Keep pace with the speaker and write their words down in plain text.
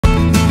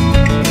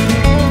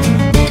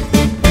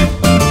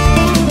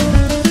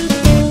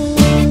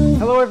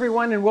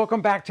everyone, and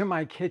welcome back to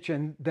my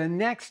kitchen. The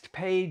next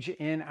page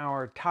in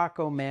our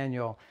taco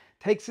manual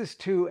takes us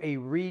to a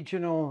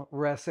regional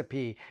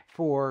recipe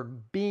for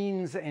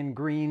beans and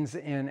greens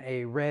in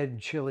a red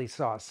chili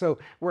sauce. So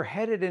we're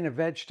headed in a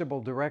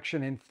vegetable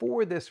direction, and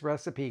for this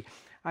recipe,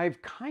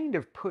 I've kind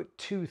of put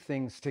two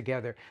things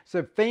together. It's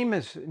a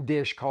famous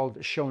dish called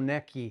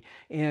shoneki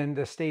in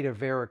the state of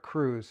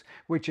Veracruz,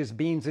 which is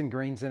beans and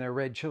greens in a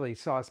red chili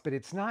sauce, but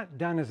it's not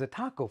done as a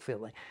taco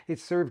filling.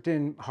 It's served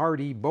in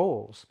hearty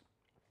bowls.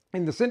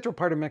 In the central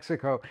part of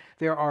Mexico,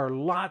 there are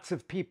lots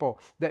of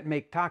people that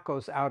make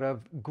tacos out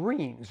of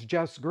greens,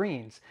 just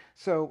greens.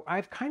 So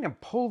I've kind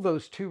of pulled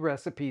those two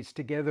recipes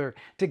together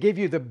to give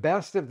you the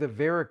best of the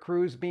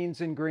Veracruz beans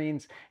and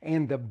greens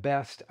and the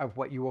best of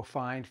what you will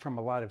find from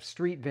a lot of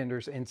street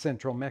vendors in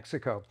central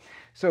Mexico.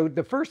 So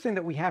the first thing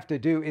that we have to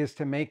do is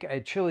to make a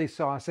chili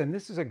sauce. And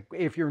this is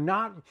if you're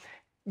not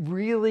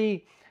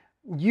really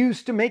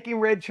used to making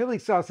red chili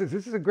sauces,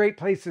 this is a great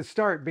place to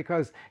start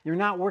because you're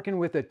not working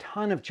with a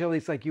ton of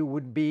chilies like you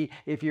would be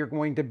if you're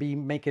going to be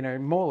making a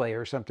mole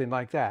or something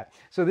like that.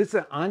 So this is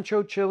an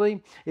ancho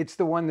chili. It's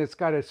the one that's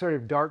got a sort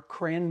of dark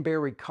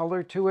cranberry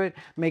color to it.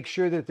 Make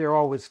sure that they're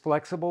always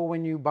flexible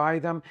when you buy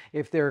them.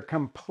 If they're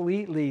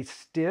completely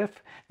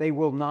stiff, they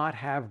will not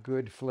have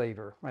good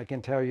flavor. I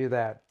can tell you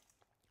that.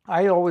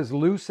 I always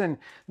loosen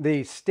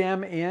the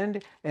stem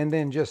end and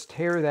then just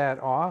tear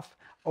that off.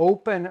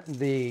 Open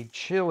the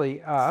chili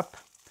up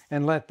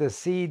and let the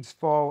seeds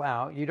fall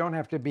out. You don't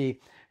have to be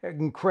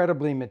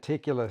incredibly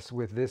meticulous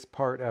with this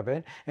part of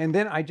it. And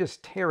then I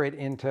just tear it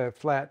into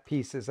flat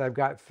pieces. I've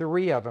got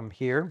 3 of them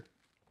here,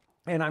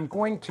 and I'm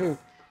going to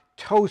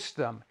toast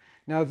them.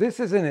 Now, this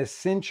is an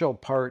essential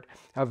part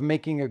of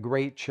making a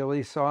great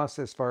chili sauce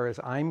as far as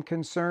I'm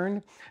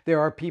concerned.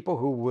 There are people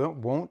who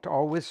won't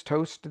always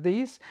toast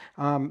these,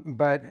 and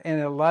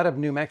a lot of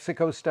New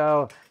Mexico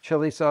style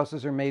chili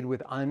sauces are made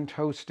with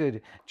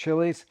untoasted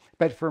chilies.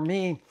 But for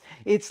me,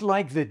 it's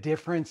like the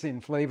difference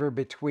in flavor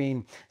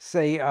between,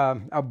 say,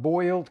 a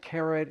boiled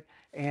carrot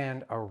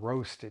and a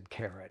roasted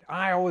carrot.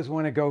 I always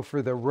want to go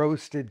for the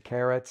roasted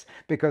carrots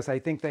because I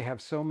think they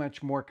have so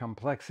much more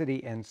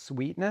complexity and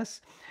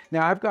sweetness.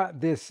 Now I've got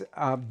this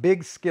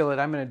big skillet.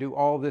 I'm going to do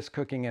all this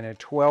cooking in a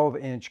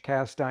 12-inch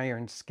cast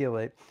iron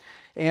skillet,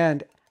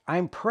 and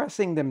I'm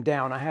pressing them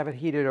down. I have it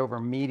heated over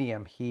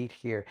medium heat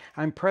here.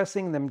 I'm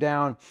pressing them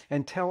down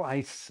until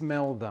I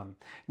smell them.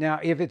 Now,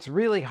 if it's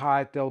really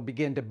hot, they'll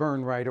begin to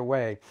burn right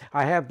away.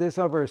 I have this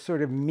over a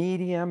sort of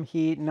medium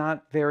heat,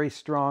 not very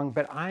strong,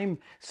 but I'm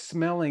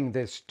smelling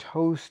this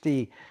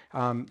toasty,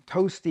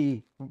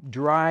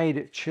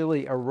 dried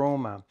chili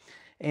aroma.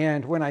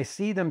 And when I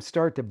see them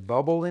start to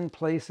bubble in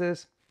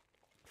places,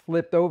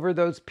 flipped over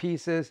those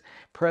pieces,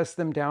 press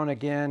them down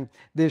again.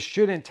 This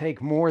shouldn't take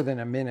more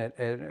than a minute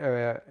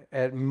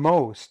at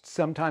most.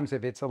 Sometimes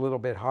if it's a little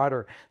bit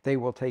hotter, they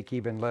will take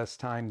even less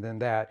time than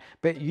that.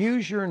 But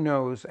use your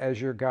nose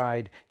as your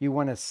guide. You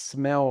want to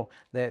smell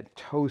that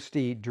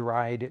toasty,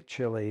 dried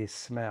chili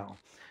smell.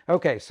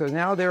 Okay, so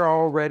now they're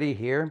all ready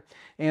here,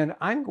 and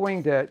I'm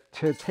going to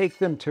take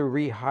them to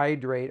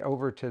rehydrate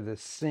over to the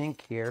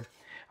sink here.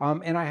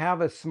 And I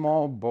have a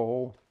small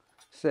bowl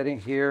sitting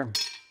here.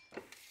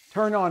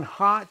 Turn on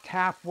hot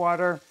tap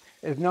water.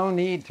 There's no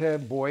need to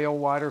boil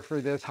water for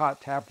this. Hot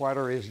tap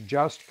water is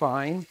just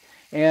fine.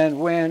 And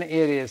when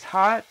it is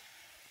hot,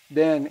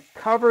 then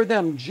cover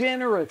them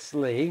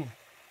generously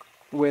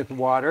with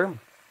water,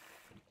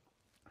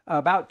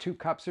 about 2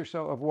 cups or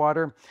so of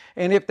water.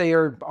 And if they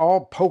are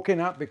all poking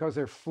up because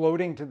they're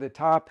floating to the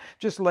top,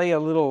 just lay a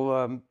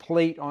little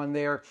plate on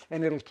there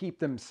and it'll keep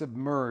them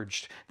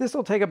submerged. This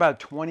will take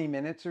about 20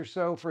 minutes or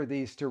so for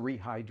these to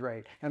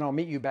rehydrate, and I'll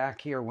meet you back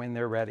here when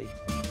they're ready.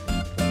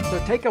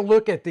 So take a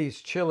look at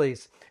these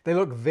chilies. They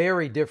look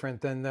very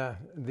different than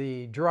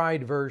the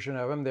dried version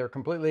of them. They're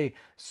completely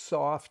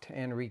soft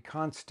and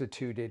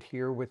reconstituted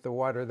here with the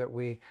water that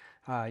we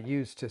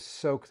used to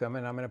soak them.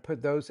 And I'm going to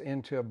put those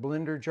into a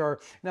blender jar.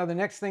 Now, the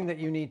next thing that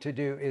you need to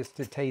do is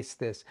to taste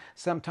this.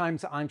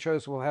 Sometimes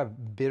anchos will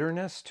have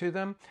bitterness to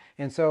them.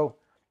 And so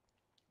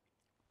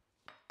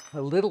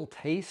a little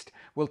taste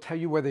will tell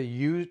you whether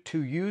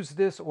to use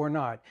this or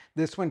not.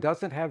 This one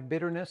doesn't have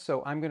bitterness,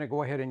 so I'm going to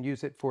go ahead and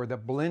use it for the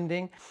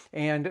blending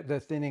and the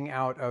thinning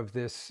out of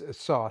this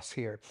sauce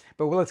here.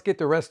 But let's get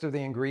the rest of the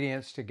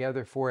ingredients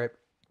together for it.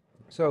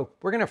 So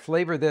we're going to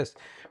flavor this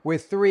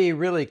with 3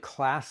 really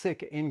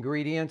classic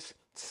ingredients,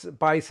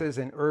 spices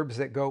and herbs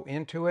that go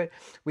into it.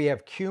 We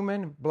have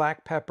cumin,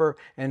 black pepper,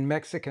 and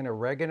Mexican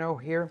oregano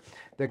here.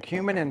 The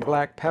cumin and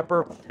black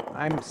pepper,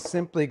 I'm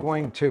simply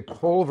going to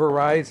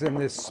pulverize in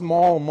this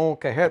small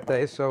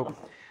molcajete. So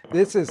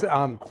this is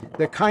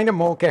the kind of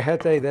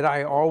molcajete that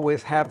I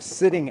always have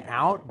sitting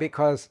out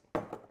because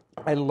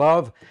I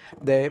love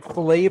the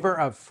flavor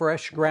of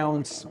fresh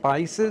ground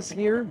spices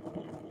here.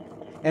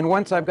 And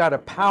once I've got a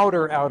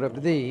powder out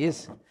of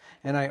these,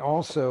 and I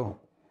also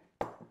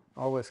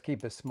always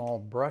keep a small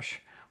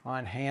brush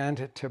on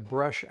hand to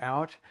brush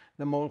out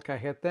the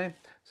molcajete.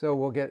 So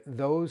we'll get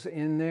those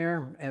in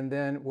there, and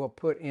then we'll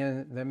put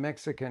in the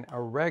Mexican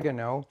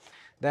oregano.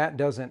 That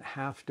doesn't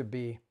have to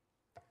be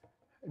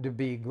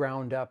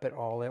ground up at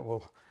all. It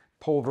will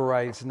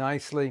pulverize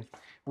nicely.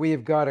 We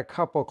have got a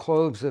couple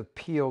cloves of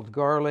peeled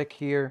garlic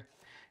here,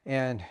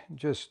 and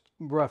just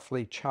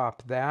roughly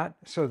chop that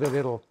so that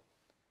it'll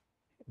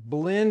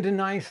blend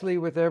nicely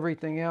with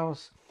everything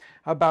else.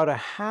 About a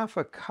half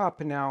a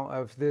cup now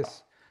of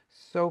this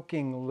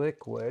soaking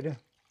liquid.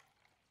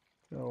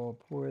 So we'll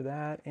pour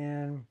that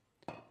into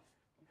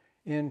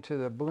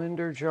the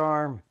blender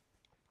jar.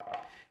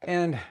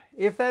 And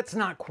if that's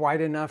not quite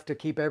enough to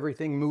keep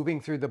everything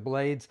moving through the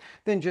blades,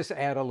 then just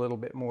add a little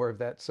bit more of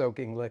that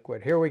soaking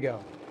liquid. Here we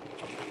go.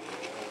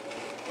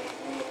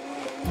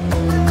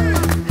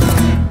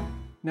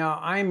 Now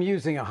I'm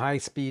using a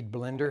high-speed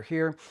blender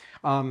here,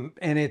 and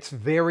it's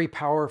very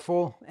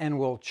powerful and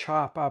will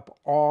chop up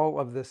all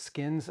of the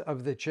skins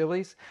of the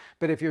chilies.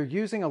 But if you're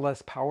using a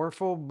less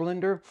powerful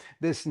blender,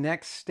 this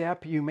next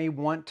step, you may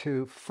want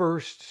to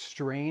first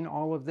strain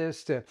all of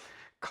this to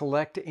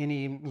collect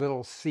any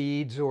little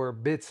seeds or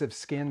bits of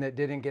skin that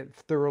didn't get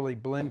thoroughly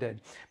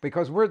blended.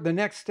 Because the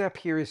next step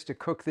here is to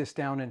cook this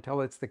down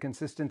until it's the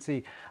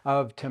consistency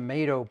of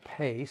tomato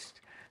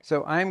paste.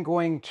 So I'm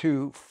going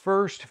to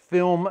first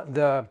film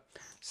the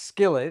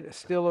skillet,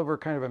 still over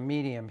kind of a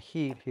medium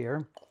heat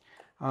here,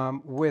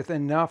 with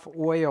enough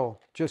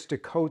oil just to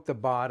coat the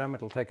bottom.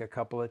 It'll take a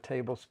couple of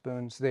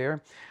tablespoons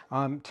there.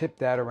 Tip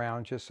that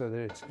around just so that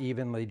it's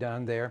evenly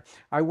done there.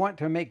 I want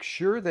to make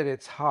sure that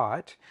it's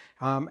hot,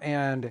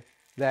 and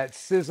that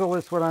sizzle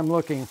is what I'm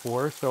looking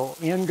for. So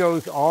in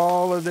goes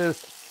all of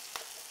this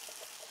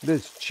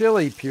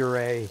chili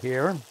puree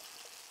here.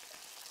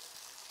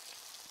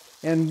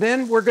 And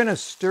then we're going to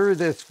stir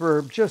this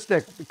for just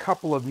a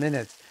couple of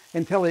minutes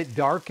until it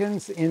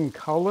darkens in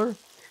color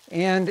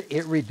and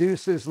it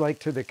reduces like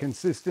to the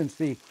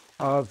consistency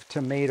of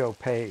tomato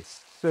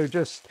paste. So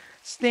just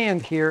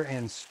stand here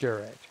and stir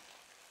it.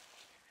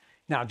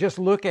 Now just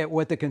look at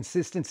what the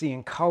consistency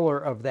and color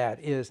of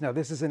that is. Now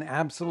this is an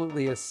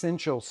absolutely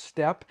essential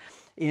step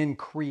in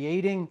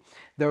creating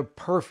the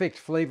perfect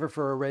flavor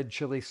for a red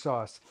chili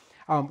sauce.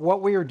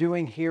 What we are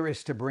doing here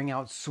is to bring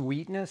out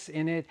sweetness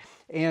in it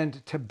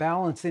and to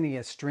balance any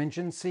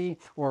astringency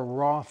or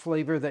raw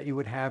flavor that you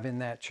would have in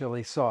that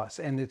chili sauce.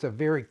 And it's a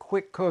very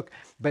quick cook,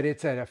 but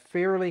it's at a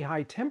fairly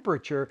high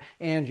temperature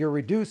and you're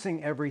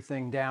reducing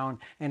everything down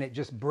and it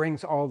just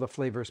brings all the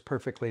flavors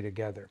perfectly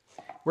together.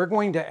 We're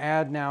going to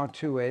add now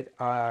to it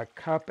 1.5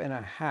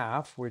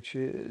 cups, which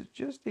is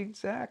just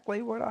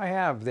exactly what I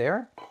have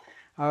there,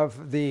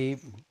 of the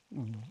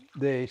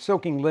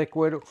soaking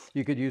liquid.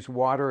 You could use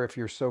water if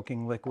your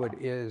soaking liquid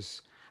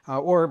is,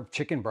 or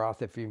chicken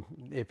broth if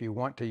you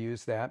want to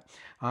use that.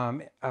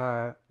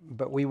 But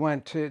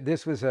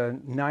this was a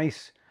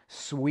nice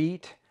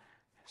sweet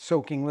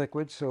soaking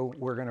liquid, so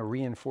we're going to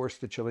reinforce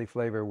the chili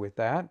flavor with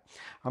that.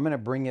 I'm going to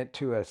bring it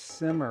to a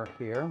simmer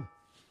here.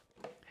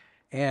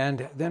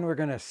 And then we're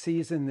going to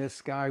season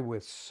this guy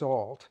with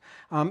salt.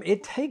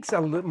 It takes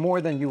a little more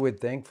than you would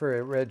think for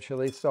a red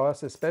chili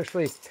sauce,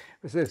 especially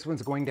because this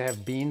one's going to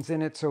have beans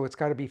in it, so it's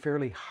got to be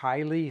fairly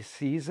highly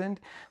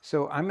seasoned.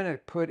 So I'm going to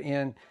put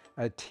in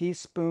 1.5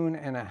 teaspoons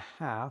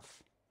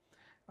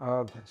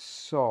of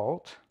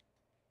salt.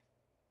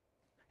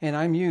 And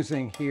I'm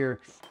using here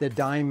the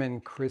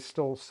Diamond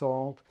Crystal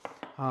salt.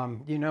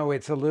 You know,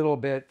 it's a little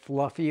bit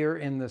fluffier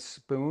in the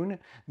spoon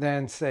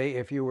than, say,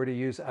 if you were to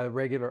use a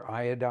regular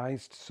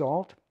iodized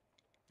salt.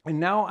 And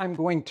now I'm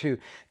going to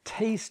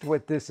taste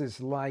what this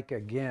is like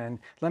again.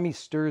 Let me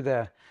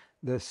stir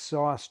the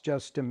sauce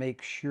just to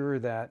make sure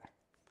that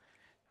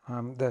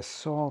the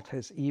salt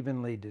has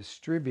evenly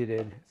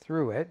distributed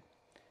through it.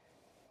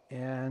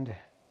 And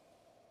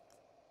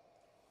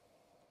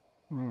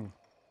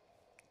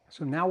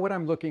so now what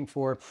I'm looking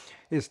for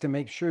is to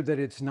make sure that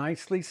it's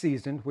nicely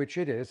seasoned, which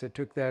it is. It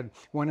took that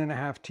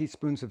 1.5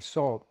 teaspoons of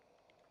salt,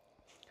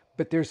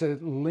 but there's a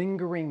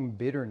lingering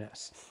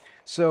bitterness.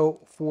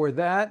 So for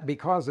that,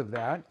 because of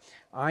that,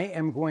 I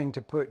am going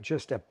to put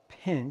just a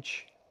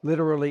pinch,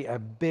 literally a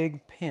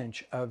big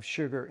pinch of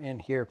sugar in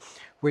here,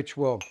 which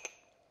will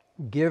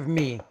give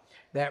me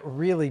that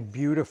really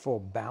beautiful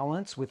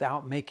balance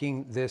without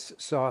making this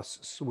sauce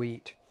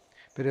sweet,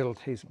 but it'll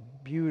taste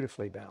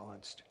beautifully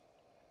balanced.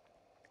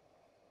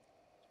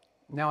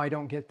 Now I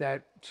don't get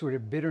that sort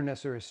of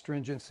bitterness or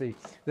astringency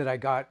that I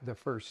got the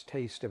first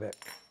taste of it.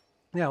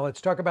 Now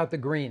let's talk about the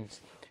greens.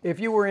 If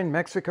you were in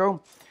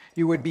Mexico,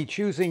 you would be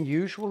choosing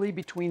usually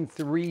between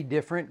 3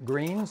 different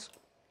greens.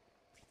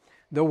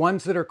 The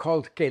ones that are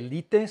called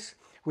quelites,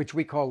 which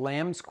we call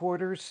lamb's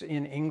quarters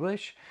in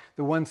English.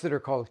 The ones that are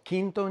called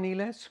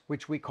quintoniles,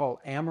 which we call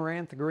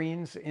amaranth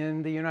greens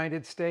in the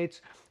United States,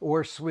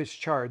 or Swiss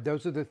chard.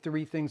 Those are the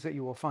 3 things that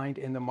you will find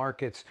in the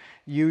markets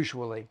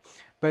usually.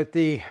 But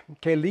the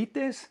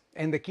quelites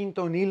and the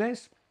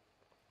quintoniles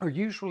are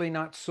usually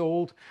not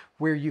sold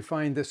where you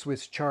find the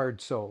Swiss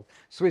chard sold.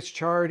 Swiss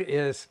chard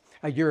is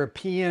a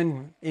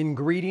European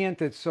ingredient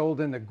that's sold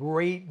in the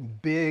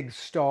great big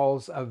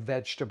stalls of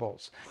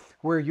vegetables,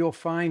 where you'll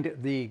find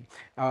the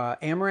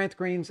amaranth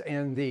greens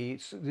and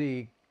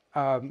the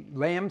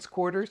lamb's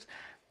quarters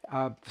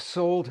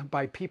sold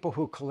by people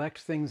who collect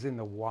things in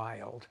the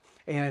wild.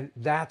 And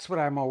that's what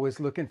I'm always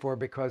looking for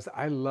because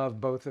I love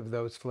both of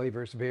those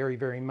flavors very,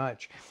 very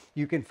much.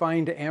 You can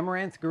find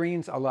amaranth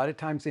greens a lot of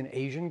times in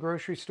Asian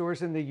grocery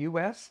stores in the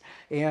US,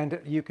 and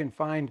you can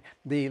find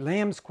the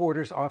lamb's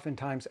quarters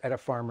oftentimes at a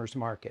farmer's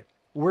market.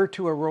 We're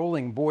to a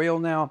rolling boil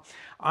now.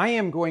 I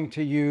am going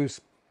to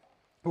use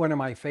one of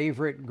my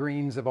favorite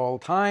greens of all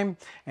time,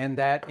 and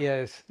that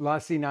is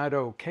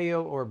lacinato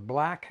kale, or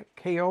black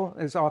kale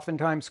is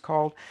oftentimes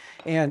called.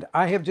 And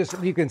I have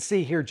just, you can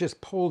see here, just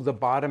pulled the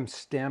bottom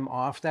stem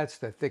off. That's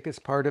the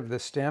thickest part of the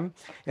stem.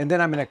 And then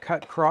I'm going to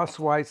cut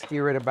crosswise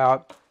here at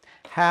about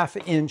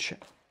 1/2 inch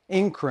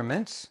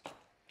increments.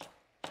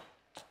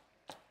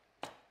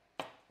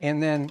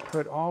 And then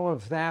put all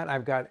of that.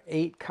 I've got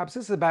 8 cups.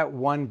 This is about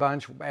one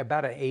bunch,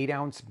 about an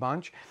 8-ounce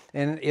bunch.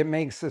 And it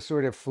makes a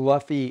sort of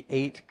fluffy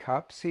 8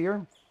 cups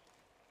here.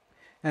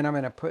 And I'm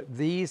going to put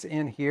these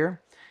in here.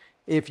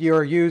 If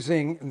you're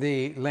using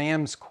the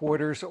lamb's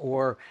quarters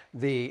or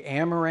the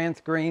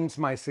amaranth greens,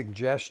 my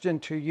suggestion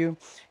to you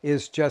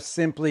is just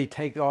simply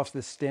take off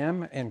the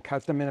stem and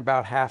cut them in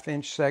about 1/2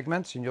 inch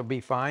segments and you'll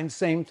be fine.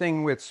 Same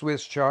thing with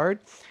Swiss chard.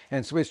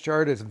 And Swiss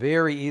chard is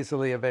very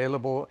easily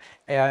available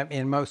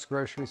in most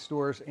grocery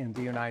stores in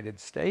the United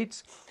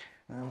States.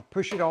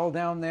 Push it all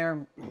down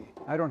there.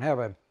 I don't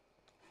have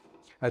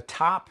a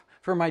top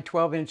for my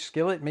 12-inch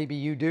skillet. Maybe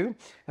you do.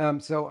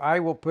 So I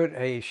will put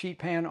a sheet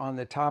pan on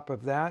the top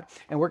of that,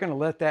 and we're going to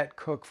let that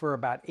cook for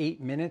about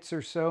 8 minutes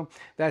or so.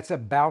 That's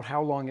about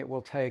how long it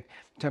will take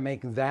to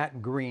make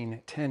that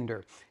green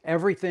tender.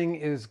 Everything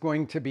is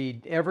going to be,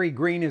 every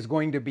green is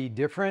going to be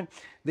different.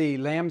 The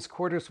lamb's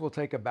quarters will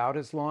take about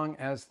as long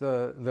as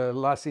the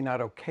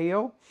lacinato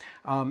kale.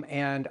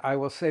 And I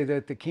will say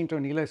that the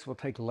quintoniles will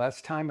take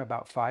less time,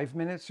 about 5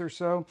 minutes or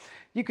so.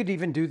 You could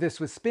even do this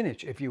with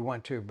spinach if you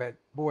want to, but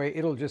boy,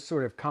 it'll just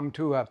sort of come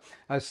to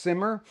a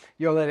simmer.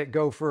 You'll let it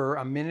go for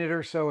a minute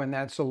or so, and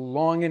that's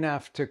long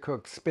enough to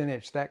cook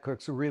spinach. That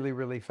cooks really,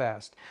 really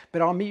fast.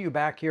 But I'll meet you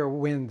back here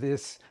when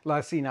this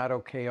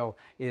lacinato kale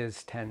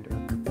is tender.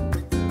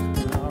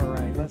 All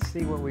right, let's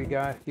see what we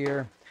got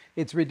here.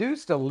 It's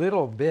reduced a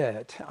little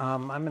bit.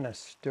 I'm going to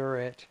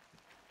stir it.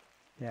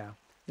 Yeah,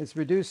 it's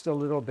reduced a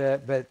little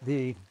bit, but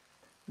the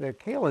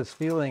kale is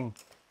feeling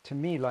to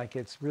me like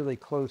it's really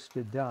close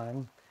to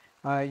done.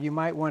 You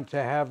might want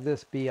to have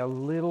this be a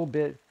little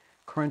bit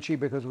crunchy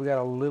because we got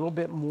a little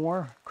bit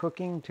more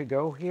cooking to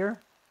go here.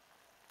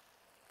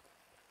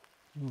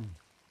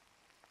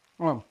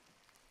 Oh,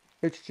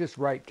 it's just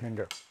right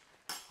tender.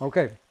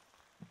 Okay.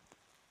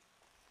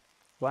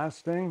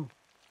 Last thing,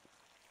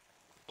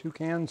 2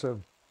 cans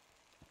of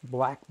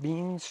black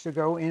beans to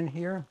go in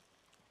here.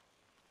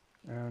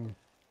 And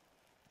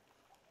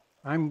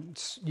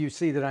you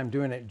see that I'm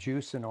doing it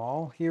juice and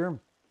all here.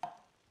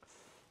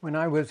 When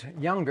I was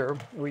younger,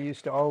 we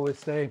used to always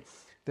say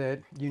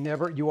that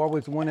you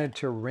always wanted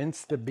to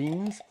rinse the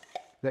beans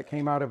that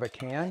came out of a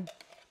can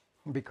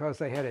because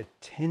they had a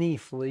tinny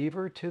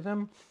flavor to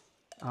them.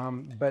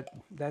 But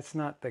that's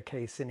not the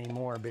case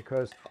anymore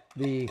because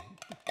the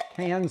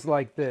cans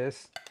like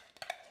this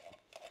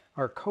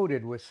are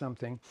coated with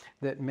something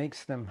that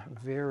makes them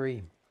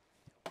very,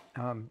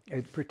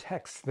 it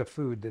protects the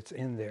food that's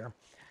in there.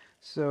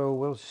 So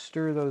we'll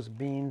stir those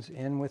beans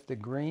in with the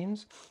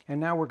greens.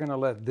 And now we're going to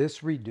let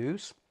this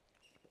reduce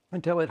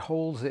until it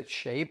holds its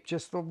shape,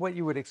 just what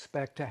you would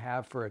expect to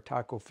have for a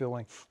taco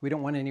filling. We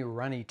don't want any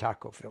runny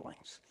taco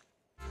fillings.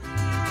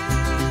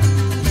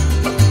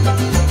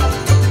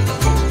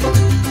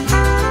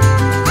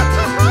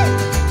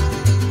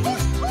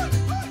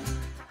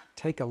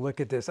 Take a look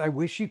at this. I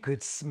wish you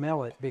could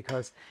smell it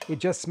because it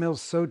just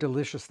smells so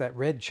delicious. That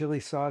red chili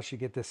sauce, you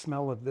get the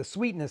smell of the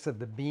sweetness of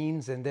the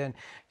beans, and then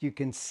you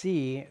can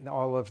see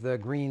all of the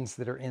greens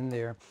that are in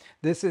there.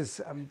 This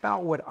is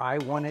about what I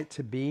want it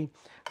to be.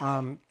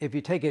 If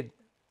you take it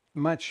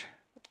much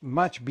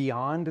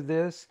beyond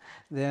this,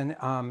 then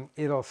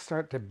it'll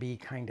start to be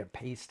kind of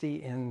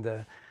pasty in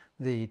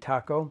the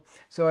taco.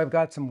 So I've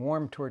got some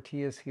warm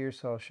tortillas here,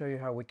 so I'll show you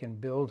how we can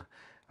build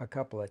a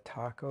couple of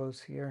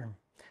tacos here.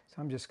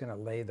 So I'm just going to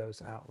lay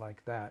those out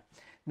like that.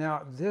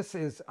 Now this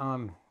is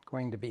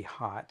going to be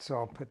hot, so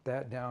I'll put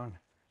that down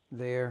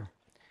there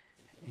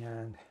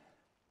and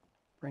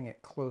bring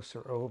it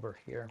closer over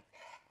here.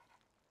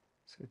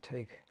 So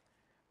take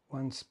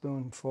 1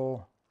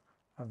 spoonful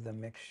of the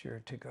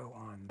mixture to go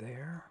on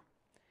there,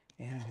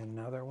 and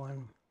another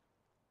one.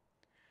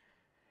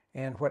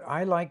 And what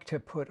I like to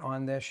put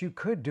on this, you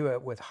could do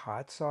it with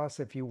hot sauce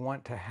if you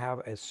want to have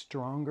a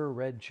stronger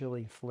red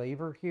chili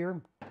flavor here.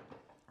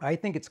 I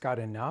think it's got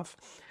enough,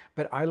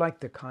 but I like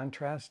the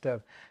contrast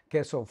of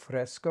queso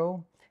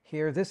fresco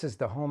here. This is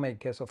the homemade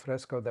queso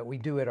fresco that we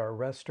do at our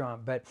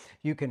restaurant, but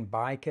you can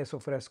buy queso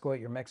fresco at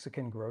your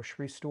Mexican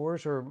grocery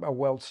stores or a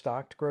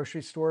well-stocked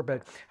grocery store.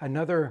 But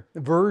another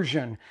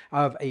version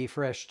of a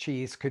fresh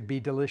cheese could be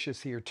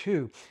delicious here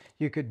too.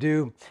 You could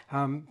do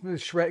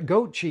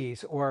goat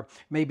cheese or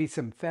maybe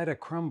some feta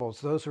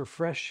crumbles. Those are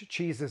fresh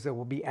cheeses that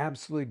will be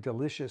absolutely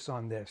delicious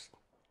on this.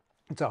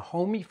 It's a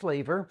homey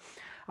flavor.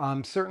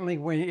 Certainly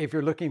if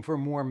you're looking for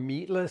more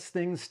meatless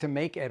things to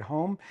make at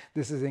home,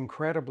 this is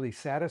incredibly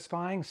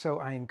satisfying. So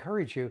I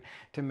encourage you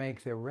to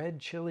make the red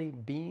chili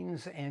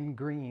beans and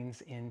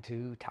greens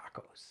into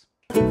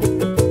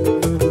tacos.